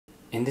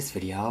In this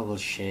video, I will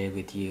share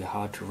with you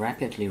how to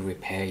rapidly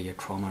repair your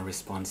trauma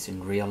response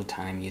in real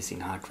time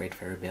using heart rate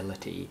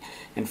variability.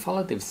 And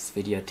follow this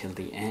video till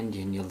the end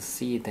and you'll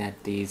see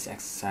that these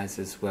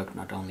exercises work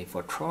not only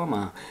for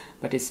trauma,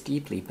 but is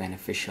deeply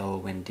beneficial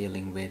when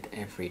dealing with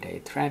everyday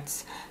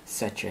threats,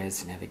 such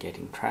as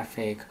navigating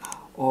traffic,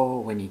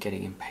 or when you're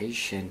getting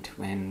impatient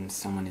when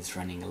someone is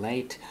running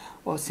late,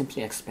 or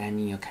simply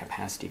expanding your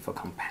capacity for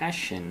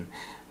compassion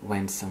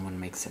when someone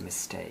makes a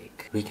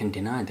mistake. We can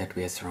deny that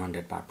we are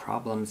surrounded by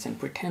problems and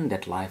pretend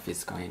that life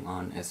is going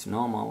on as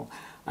normal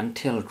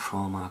until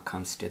trauma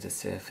comes to the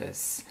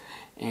surface.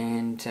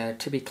 And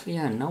to be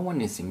clear, no one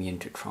is immune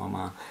to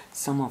trauma.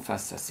 Some of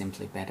us are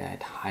simply better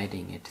at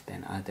hiding it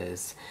than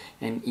others.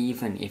 And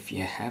even if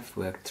you have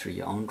worked through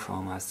your own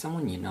trauma,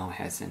 someone you know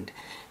hasn't.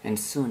 And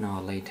sooner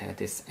or later,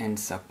 this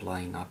ends up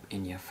blowing up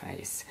in your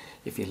face.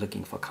 If you're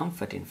looking for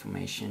comfort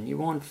information, you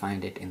won't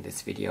find it in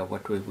this video.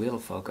 What we will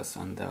focus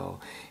on, though,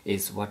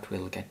 is what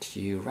will get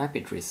you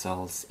rapid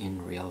results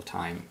in real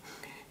time.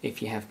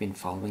 If you have been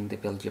following the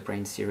Build Your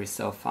Brain series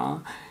so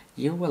far,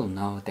 you will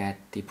know that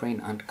the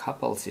brain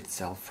uncouples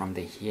itself from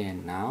the here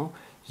and now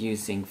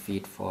using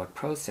feed-forward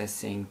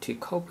processing to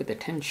cope with the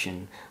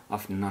tension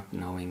of not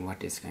knowing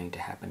what is going to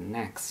happen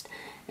next.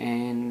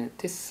 And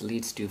this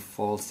leads to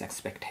false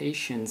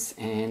expectations,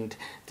 and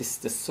this is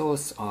the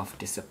source of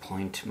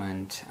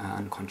disappointment,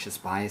 unconscious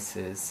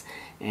biases,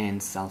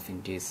 and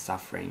self-induced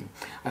suffering.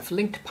 I've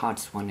linked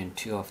parts 1 and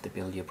 2 of the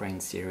Build Your Brain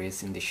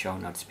series in the show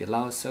notes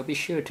below, so be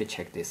sure to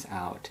check this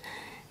out.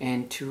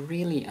 And to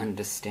really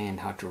understand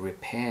how to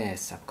repair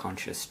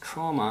subconscious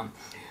trauma,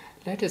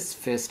 let us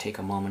first take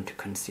a moment to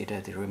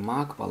consider the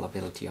remarkable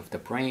ability of the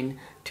brain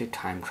to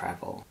time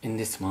travel. In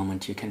this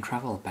moment, you can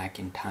travel back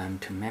in time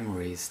to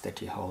memories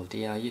that you hold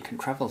dear. You can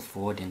travel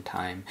forward in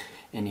time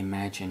and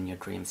imagine your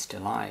dreams to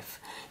life.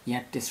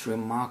 Yet this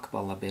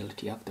remarkable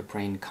ability of the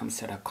brain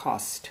comes at a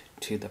cost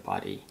to the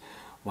body.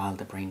 While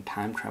the brain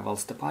time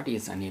travels, the body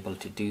is unable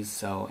to do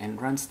so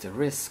and runs the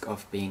risk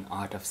of being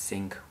out of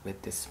sync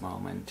with this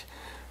moment.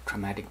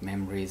 Traumatic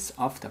memories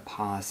of the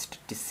past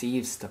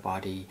deceives the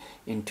body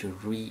into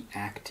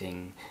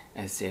reacting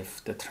as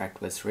if the threat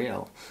was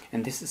real.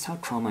 And this is how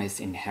trauma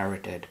is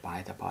inherited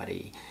by the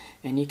body.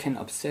 And you can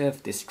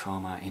observe this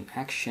trauma in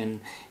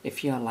action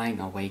if you are lying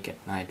awake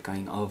at night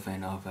going over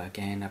and over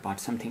again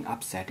about something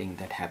upsetting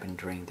that happened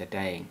during the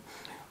day.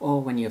 Or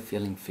when you're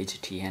feeling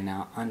fidgety and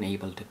are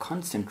unable to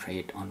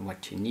concentrate on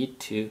what you need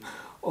to,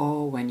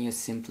 or when you're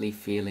simply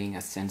feeling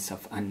a sense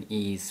of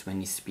unease when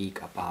you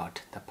speak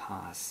about the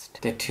past.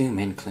 There are two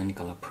main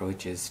clinical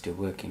approaches to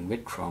working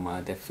with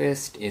trauma. The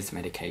first is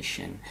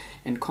medication,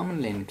 and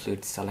commonly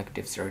includes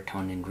selective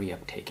serotonin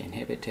reuptake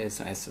inhibitors,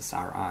 or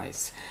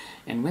SSRIs.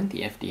 And when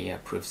the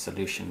FDA-approved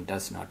solution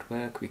does not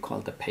work, we call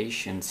the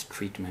patients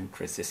treatment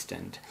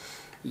resistant.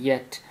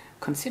 Yet,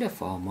 consider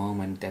for a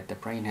moment that the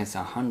brain has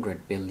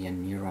 100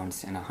 billion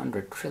neurons and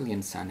 100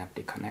 trillion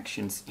synaptic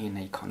connections in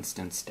a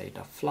constant state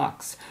of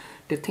flux.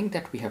 To think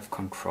that we have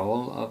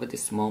control over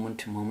this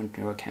moment-to-moment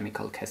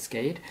neurochemical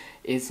cascade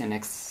is an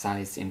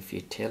exercise in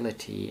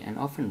futility and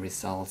often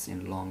results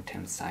in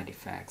long-term side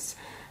effects.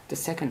 The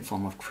second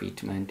form of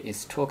treatment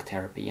is talk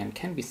therapy and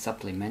can be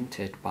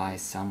supplemented by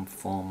some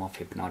form of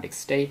hypnotic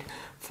state,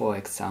 for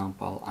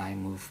example, eye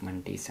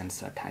movement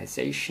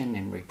desensitization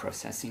and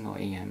reprocessing, or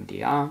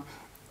EMDR,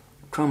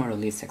 trauma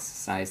release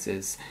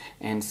exercises,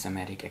 and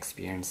somatic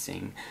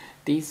experiencing.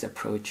 These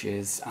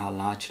approaches are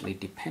largely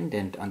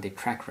dependent on the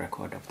track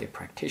record of the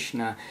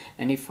practitioner,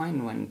 and if you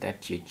find one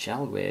that you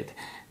gel with,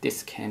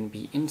 this can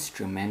be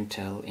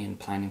instrumental in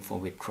planning for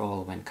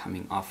withdrawal when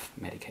coming off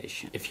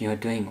medication. If you are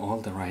doing all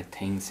the right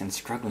things and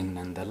struggling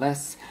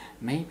nonetheless,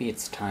 maybe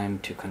it's time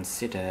to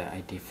consider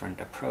a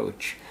different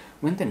approach.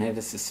 When the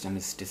nervous system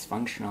is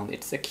dysfunctional,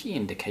 it's a key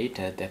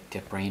indicator that the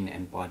brain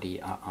and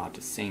body are out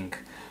of sync.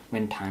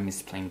 When time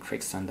is playing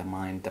tricks on the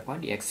mind, the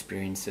body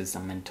experiences a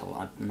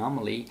mental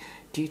anomaly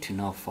due to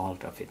no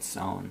fault of its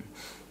own.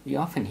 We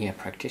often hear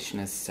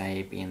practitioners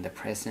say, be in the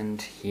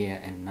present,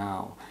 here and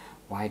now.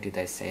 Why do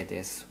they say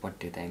this? What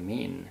do they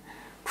mean?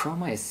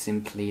 Trauma is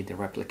simply the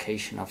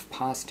replication of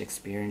past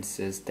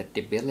experiences that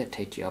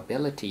debilitate your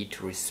ability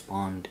to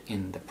respond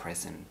in the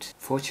present.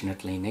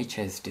 Fortunately,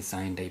 nature has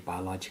designed a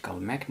biological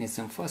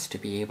mechanism for us to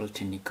be able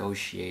to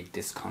negotiate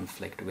this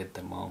conflict with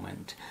the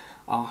moment.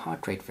 Our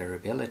heart rate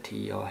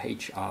variability, or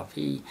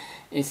HRV,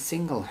 is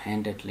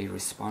single-handedly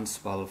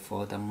responsible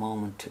for the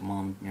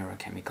moment-to-moment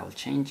neurochemical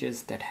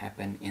changes that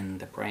happen in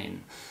the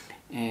brain.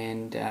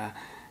 And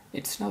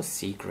it's no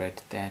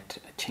secret that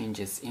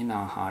changes in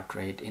our heart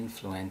rate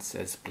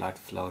influences blood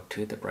flow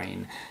to the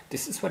brain.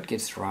 This is what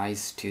gives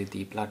rise to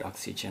the blood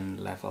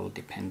oxygen level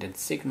dependent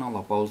signal,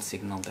 or bold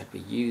signal, that we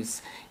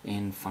use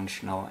in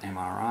functional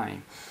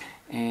MRI.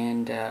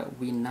 And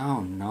we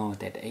now know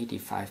that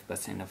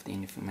 85% of the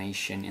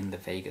information in the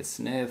vagus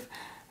nerve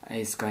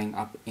is going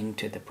up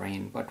into the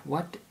brain. But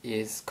what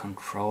is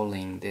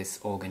controlling this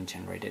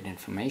organ-generated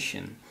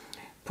information?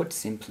 Put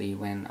simply,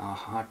 when our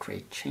heart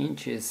rate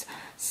changes,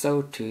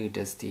 so too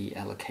does the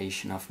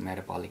allocation of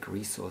metabolic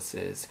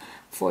resources.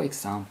 For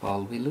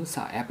example, we lose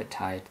our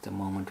appetite the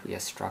moment we are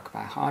struck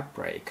by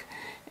heartbreak.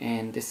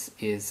 And this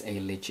is a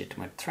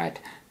legitimate threat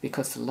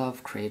because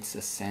love creates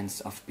a sense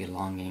of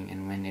belonging,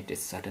 and when it is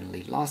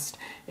suddenly lost,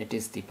 it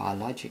is the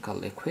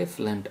biological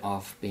equivalent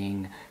of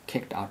being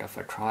kicked out of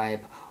a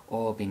tribe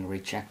or being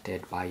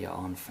rejected by your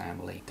own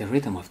family. The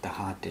rhythm of the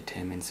heart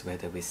determines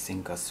whether we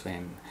sink or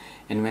swim.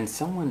 And when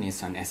someone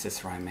is on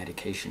SSRI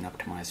medication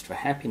optimized for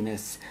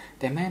happiness,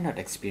 they may not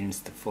experience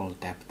the full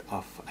depth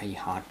of a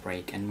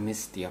heartbreak and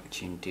miss the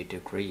opportunity to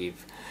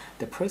grieve.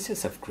 The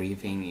process of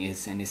grieving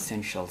is an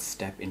essential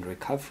step in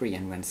recovery,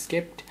 and when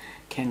skipped,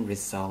 can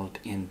result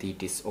in the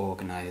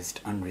disorganized,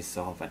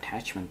 unresolved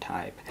attachment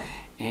type.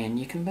 And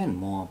you can learn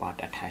more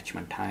about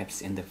attachment types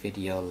in the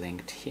video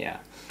linked here.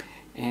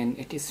 And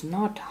it is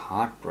not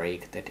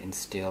heartbreak that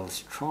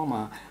instills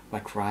trauma,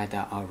 but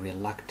rather our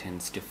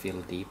reluctance to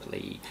feel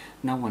deeply.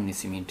 No one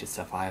is immune to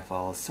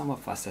survival. Some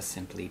of us are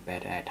simply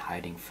better at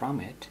hiding from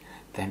it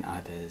than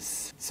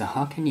others. So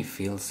how can you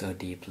feel so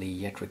deeply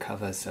yet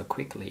recover so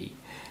quickly?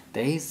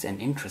 There is an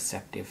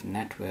interoceptive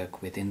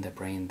network within the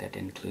brain that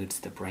includes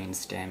the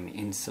brainstem,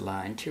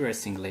 insula, anterior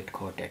cingulate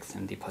cortex,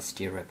 and the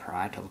posterior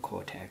parietal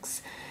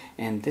cortex.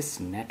 And this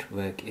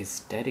network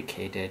is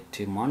dedicated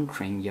to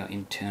monitoring your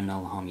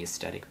internal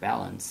homeostatic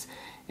balance.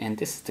 And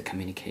this is the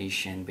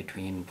communication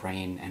between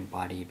brain and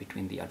body,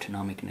 between the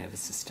autonomic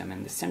nervous system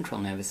and the central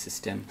nervous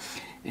system.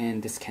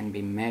 And this can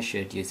be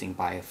measured using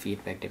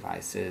biofeedback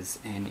devices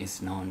and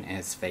is known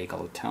as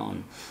vagal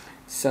tone.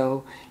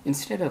 So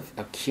instead of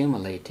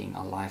accumulating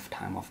a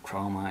lifetime of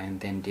trauma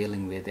and then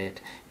dealing with it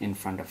in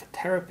front of a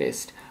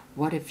therapist,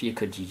 what if you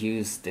could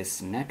use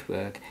this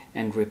network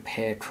and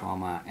repair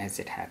trauma as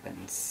it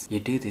happens?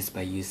 You do this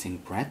by using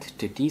breath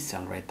to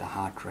decelerate the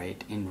heart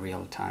rate in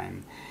real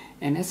time.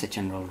 And as a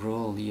general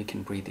rule, you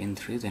can breathe in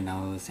through the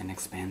nose and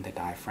expand the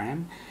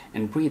diaphragm,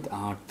 and breathe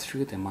out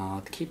through the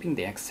mouth, keeping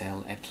the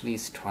exhale at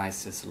least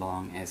twice as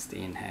long as the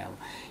inhale.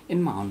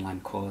 In my online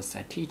course,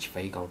 I teach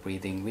vagal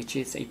breathing, which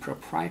is a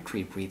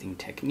proprietary breathing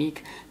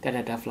technique that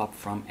I developed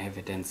from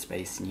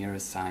evidence-based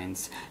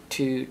neuroscience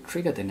to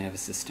trigger the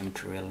nervous system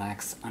to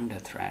relax under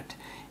threat.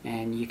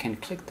 And you can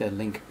click the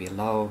link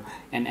below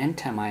and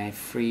enter my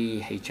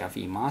free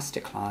HRV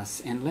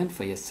masterclass and learn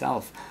for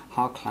yourself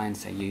how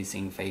clients are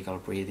using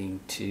vagal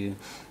breathing to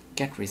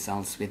get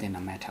results within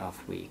a matter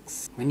of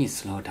weeks. When you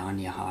slow down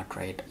your heart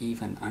rate,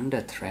 even under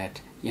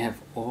threat, you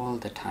have all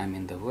the time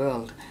in the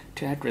world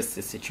to address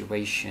the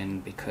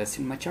situation, because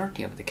in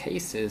majority of the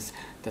cases,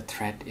 the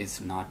threat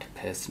is not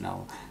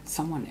personal.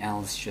 Someone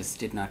else just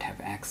did not have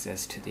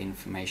access to the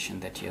information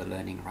that you're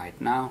learning right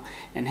now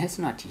and has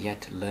not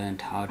yet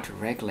learned how to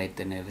regulate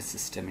the nervous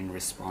system in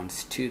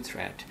response to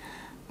threat.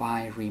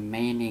 By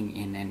remaining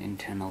in an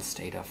internal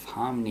state of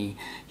harmony,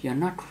 you're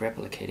not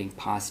replicating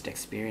past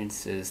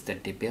experiences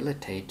that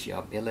debilitate your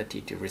ability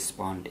to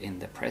respond in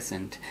the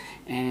present,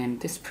 and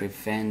this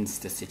prevents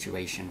the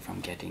situation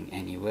from getting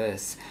any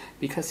worse,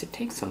 because it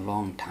takes a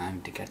long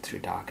time to get through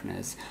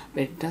darkness,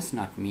 but it does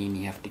not mean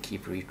you have to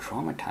keep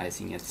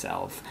re-traumatizing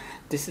yourself.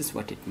 This is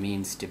what it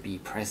means to be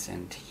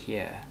present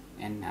here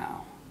and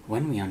now.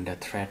 When we are under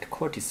threat,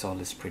 cortisol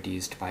is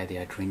produced by the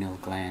adrenal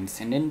glands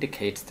and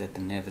indicates that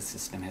the nervous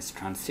system has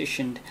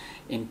transitioned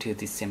into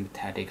the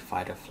sympathetic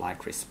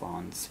fight-or-flight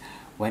response.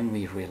 When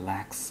we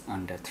relax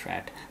under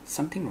threat,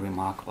 something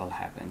remarkable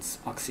happens.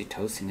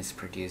 Oxytocin is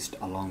produced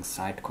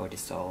alongside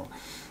cortisol,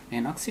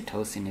 and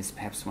oxytocin is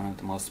perhaps one of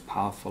the most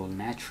powerful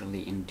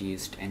naturally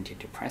induced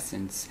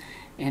antidepressants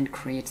and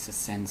creates a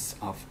sense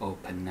of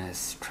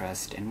openness,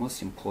 trust, and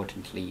most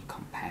importantly,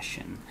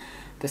 compassion.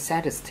 The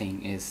saddest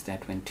thing is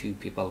that when two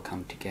people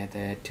come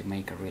together to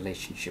make a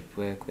relationship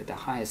work with the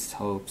highest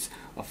hopes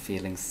of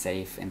feeling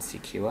safe and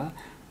secure,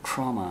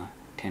 trauma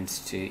tends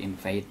to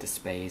invade the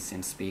space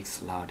and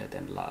speaks louder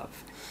than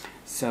love.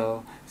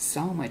 So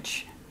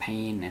much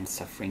pain and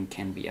suffering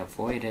can be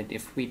avoided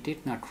if we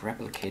did not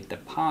replicate the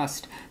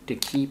past to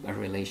keep a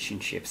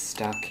relationship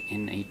stuck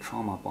in a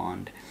trauma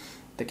bond.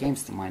 The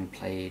games the mind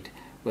played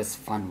was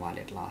fun while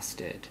it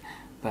lasted,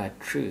 but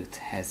truth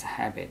has a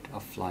habit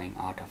of flowing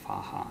out of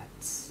our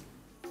hearts.